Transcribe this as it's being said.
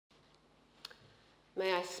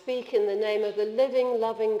May I speak in the name of the living,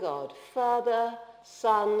 loving God, Father,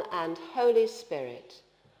 Son, and Holy Spirit.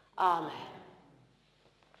 Amen.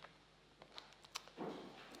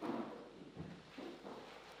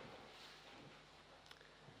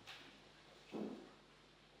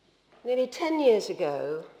 Nearly 10 years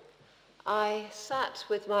ago, I sat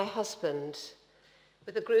with my husband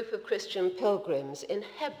with a group of Christian pilgrims in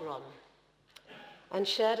Hebron and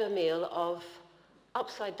shared a meal of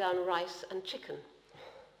upside-down rice and chicken.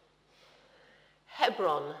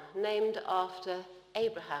 Hebron, named after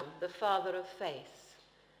Abraham, the father of faith.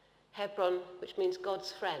 Hebron, which means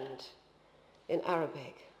God's friend in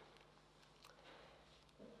Arabic.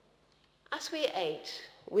 As we ate,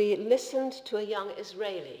 we listened to a young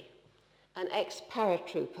Israeli, an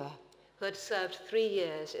ex-paratrooper who had served 3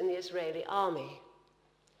 years in the Israeli army.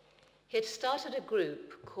 He had started a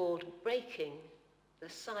group called Breaking the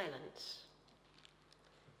Silence.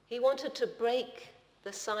 He wanted to break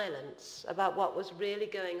the silence about what was really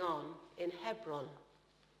going on in Hebron.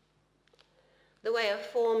 The way a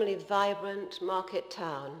formerly vibrant market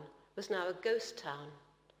town was now a ghost town,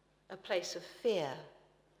 a place of fear,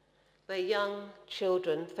 where young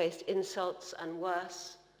children faced insults and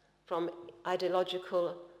worse from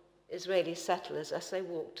ideological Israeli settlers as they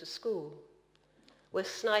walked to school, where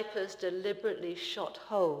snipers deliberately shot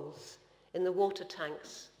holes in the water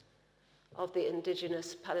tanks of the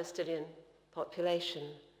indigenous Palestinian population,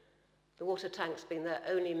 the water tanks being their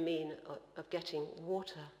only mean of getting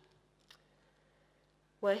water.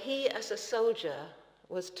 Where he, as a soldier,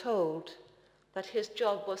 was told that his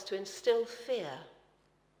job was to instill fear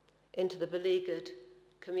into the beleaguered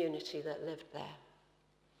community that lived there.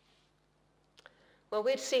 Well,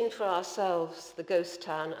 we'd seen for ourselves the ghost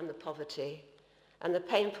town and the poverty and the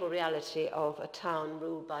painful reality of a town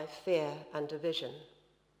ruled by fear and division.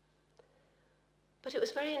 But it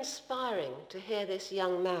was very inspiring to hear this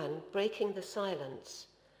young man breaking the silence,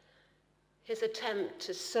 his attempt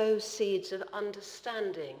to sow seeds of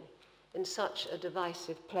understanding in such a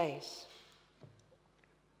divisive place.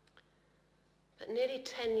 But nearly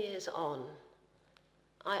 10 years on,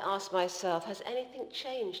 I asked myself, has anything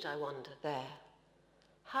changed, I wonder, there?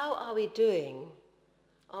 How are we doing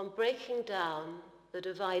on breaking down the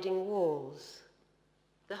dividing walls,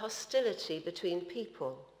 the hostility between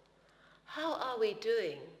people? How are we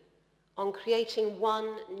doing on creating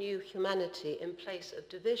one new humanity in place of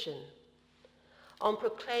division, on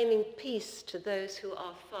proclaiming peace to those who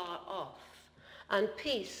are far off and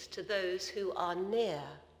peace to those who are near?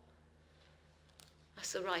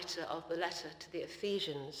 As the writer of the letter to the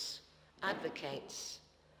Ephesians advocates,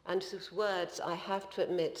 and whose words, I have to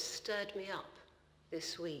admit, stirred me up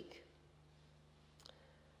this week.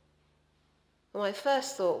 My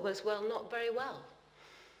first thought was, well, not very well.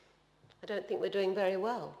 I don't think we're doing very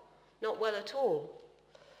well. Not well at all.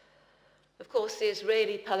 Of course, the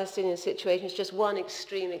Israeli-Palestinian situation is just one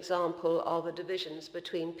extreme example of the divisions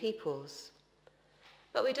between peoples.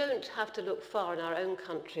 But we don't have to look far in our own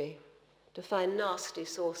country to find nasty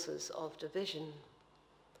sources of division.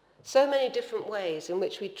 So many different ways in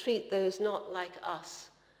which we treat those not like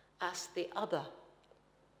us as the other.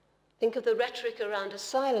 Think of the rhetoric around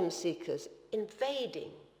asylum seekers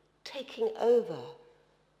invading, taking over.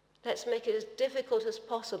 Let's make it as difficult as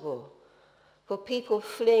possible for people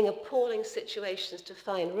fleeing appalling situations to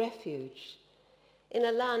find refuge in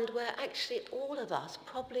a land where actually all of us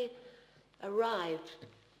probably arrived,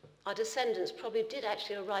 our descendants probably did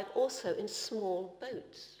actually arrive also in small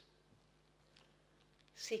boats,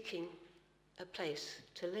 seeking a place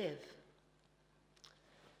to live.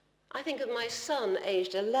 I think of my son,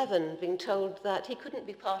 aged 11, being told that he couldn't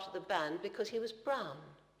be part of the band because he was brown.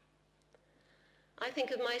 I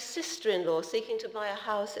think of my sister-in-law seeking to buy a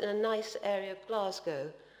house in a nice area of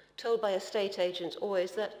Glasgow, told by estate agents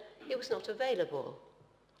always that it was not available,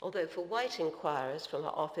 although for white inquirers from her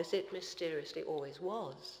office it mysteriously always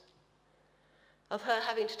was. Of her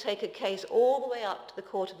having to take a case all the way up to the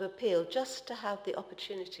Court of Appeal just to have the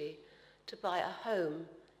opportunity to buy a home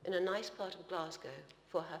in a nice part of Glasgow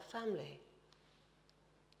for her family.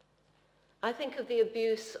 I think of the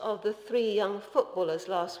abuse of the 3 young footballers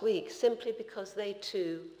last week simply because they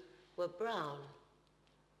too were brown.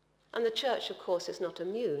 And the church, of course, is not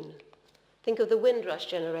immune. Think of the Windrush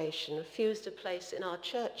generation refused a place in our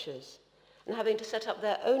churches and having to set up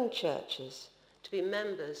their own churches to be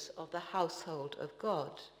members of the household of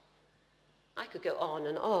God. I could go on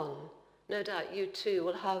and on. No doubt you too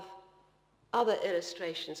will have other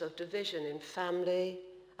illustrations of division in family,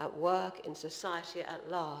 at work, in society at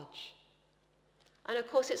large. And of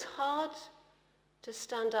course, it's hard to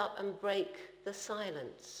stand up and break the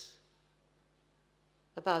silence.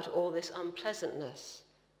 about all this unpleasantness.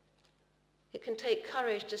 It can take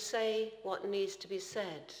courage to say what needs to be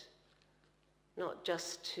said, not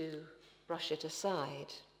just to brush it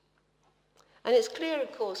aside. And it's clear,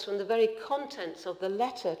 of course, from the very contents of the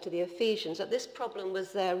letter to the Ephesians that this problem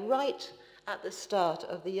was there right at the start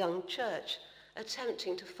of the young church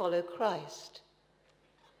attempting to follow Christ.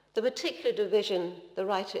 The particular division the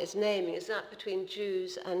writer is naming is that between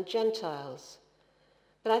Jews and Gentiles.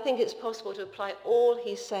 But I think it's possible to apply all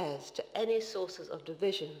he says to any sources of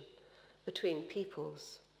division between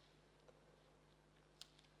peoples.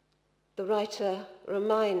 The writer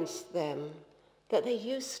reminds them that they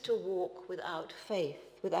used to walk without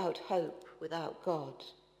faith, without hope, without God.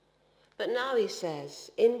 But now he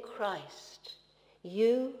says, in Christ,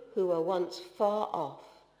 you who were once far off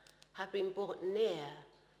have been brought near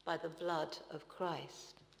by the blood of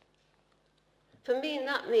Christ. For me,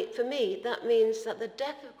 that means that the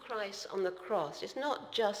death of Christ on the cross is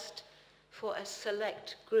not just for a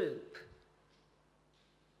select group,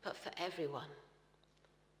 but for everyone.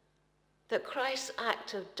 That Christ's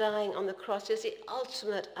act of dying on the cross is the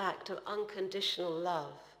ultimate act of unconditional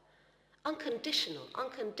love.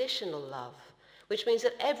 Unconditional love, which means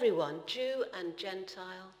that everyone, Jew and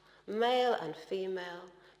Gentile, male and female,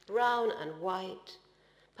 brown and white,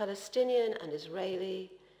 Palestinian and Israeli,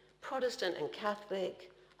 Protestant and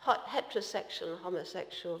Catholic, heterosexual and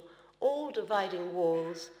homosexual, all dividing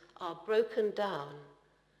walls are broken down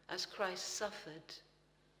as Christ suffered,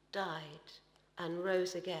 died, and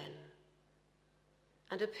rose again,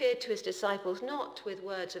 and appeared to his disciples not with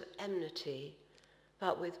words of enmity,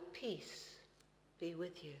 but with peace be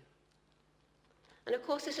with you. And of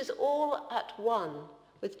course, this is all at one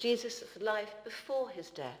with Jesus' life before his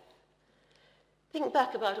death. Think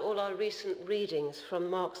back about all our recent readings from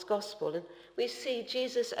Mark's Gospel, and we see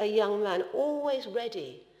Jesus, a young man, always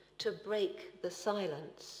ready to break the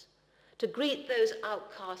silence, to greet those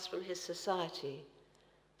outcasts from his society,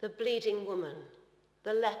 the bleeding woman,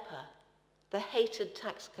 the leper, the hated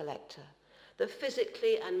tax collector, the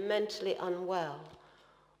physically and mentally unwell.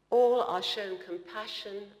 All are shown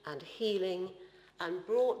compassion and healing and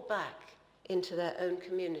brought back into their own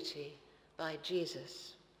community by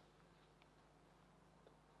Jesus.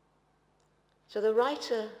 So the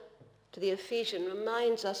writer to the Ephesians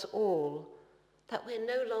reminds us all that we're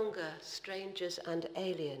no longer strangers and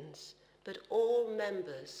aliens, but all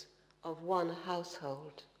members of one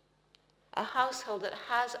household. A household that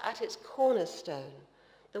has at its cornerstone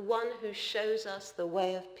the one who shows us the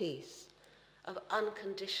way of peace, of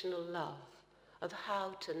unconditional love, of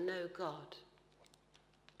how to know God.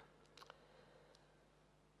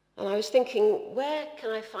 And I was thinking, where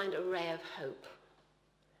can I find a ray of hope?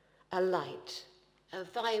 A light, a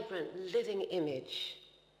vibrant, living image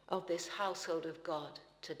of this household of God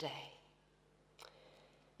today.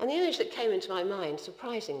 And the image that came into my mind,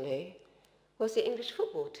 surprisingly, was the English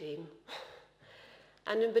football team.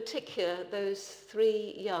 And in particular, those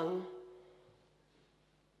three young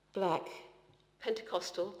black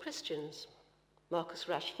Pentecostal Christians, Marcus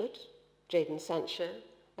Rashford, Jadon Sancho,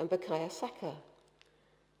 and Bukayo Saka.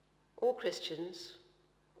 All Christians,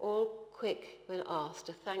 all quick when asked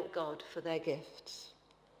to thank God for their gifts,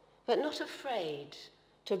 but not afraid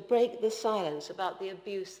to break the silence about the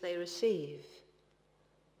abuse they receive.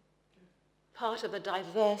 Part of a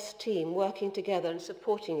diverse team working together and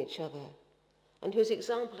supporting each other, and whose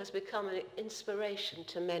example has become an inspiration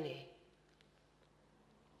to many.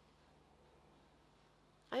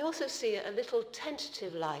 I also see a little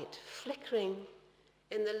tentative light flickering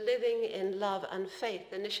in the Living in Love and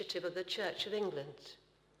Faith initiative of the Church of England.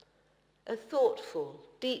 A thoughtful,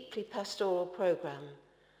 deeply pastoral programme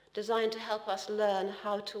designed to help us learn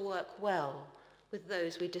how to work well with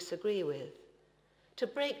those we disagree with, to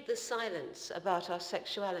break the silence about our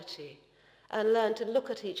sexuality and learn to look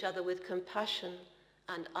at each other with compassion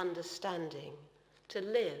and understanding, to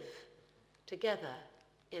live together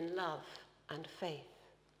in love and faith.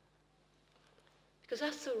 Because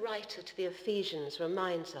as the writer to the Ephesians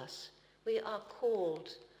reminds us, we are called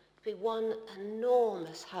to be one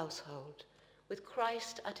enormous household with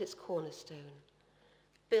Christ at its cornerstone,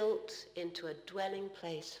 built into a dwelling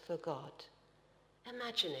place for God.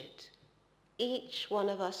 Imagine it, each one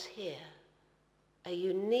of us here, a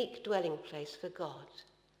unique dwelling place for God,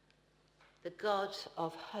 the God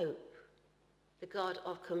of hope, the God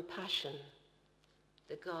of compassion,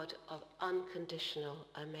 the God of unconditional,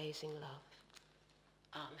 amazing love.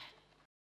 Amen.